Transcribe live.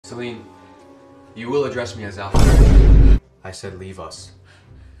Celine, you will address me as Alpha. I said leave us.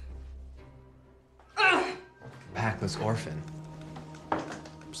 Packless orphan.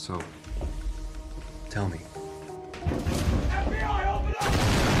 So, tell me. FBI, open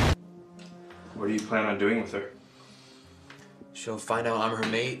up! What do you plan on doing with her? She'll find out I'm her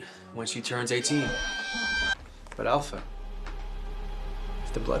mate when she turns 18. But Alpha,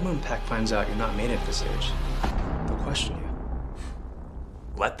 if the Blood Moon Pack finds out you're not made at this age, they'll question you.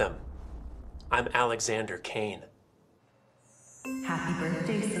 Let them. I'm Alexander Kane. Happy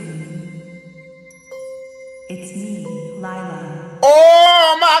birthday, Celine. It's me, Lila.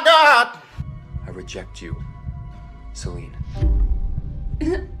 Oh my God! I reject you, Celine.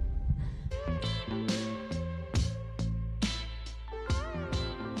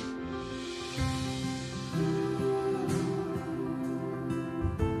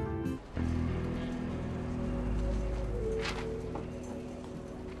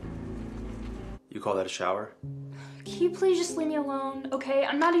 You call that a shower? Can you please just leave me alone, okay?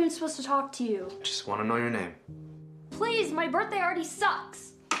 I'm not even supposed to talk to you. Just want to know your name. Please, my birthday already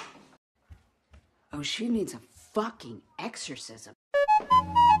sucks. Oh, she needs a fucking exorcism.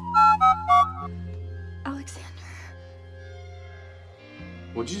 Alexander.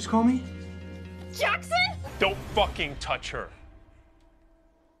 What'd you just call me? Jackson? Don't fucking touch her.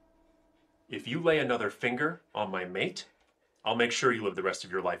 If you lay another finger on my mate, I'll make sure you live the rest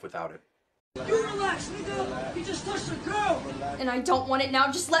of your life without it. You relax, nigga! He just touched a girl! And I don't want it now.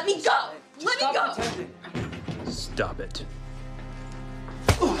 Just let me go. Let me go. Stop it.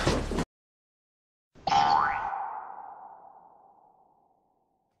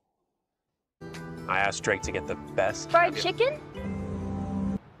 I asked Drake to get the best. Fried chicken?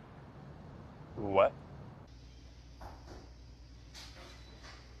 What?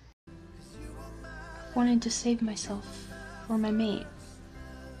 I wanted to save myself for my mate.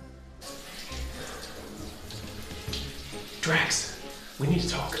 Drax, we need to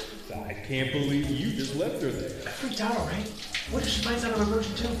talk. I can't believe you just left her there. I freaked out, alright? What if she finds out I'm a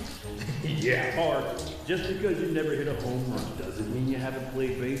virgin too? Yeah, hard. Just because you never hit a home run doesn't mean you haven't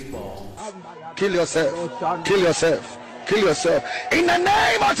played baseball. Kill yourself. Kill yourself. Kill yourself. In the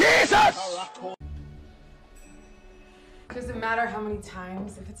name of Jesus! Doesn't matter how many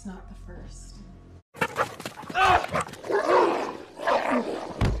times if it's not the first.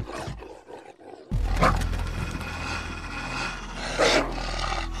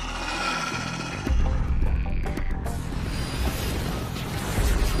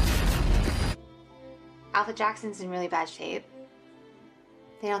 Alpha Jackson's in really bad shape.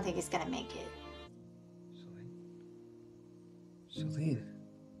 They don't think he's gonna make it. Celine.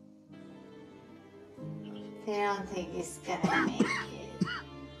 They don't think he's gonna make it.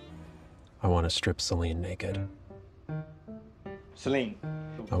 I want to strip Celine naked. Celine.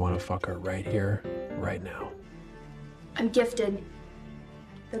 I want to fuck her right here, right now. I'm gifted.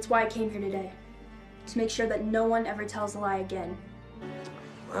 That's why I came here today. To make sure that no one ever tells a lie again.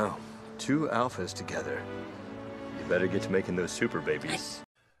 Wow. 2 alphas together. You better get to making those super babies.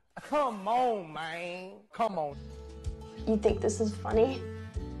 Come on, man. Come on. You think this is funny?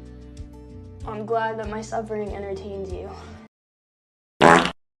 I'm glad that my suffering entertains you.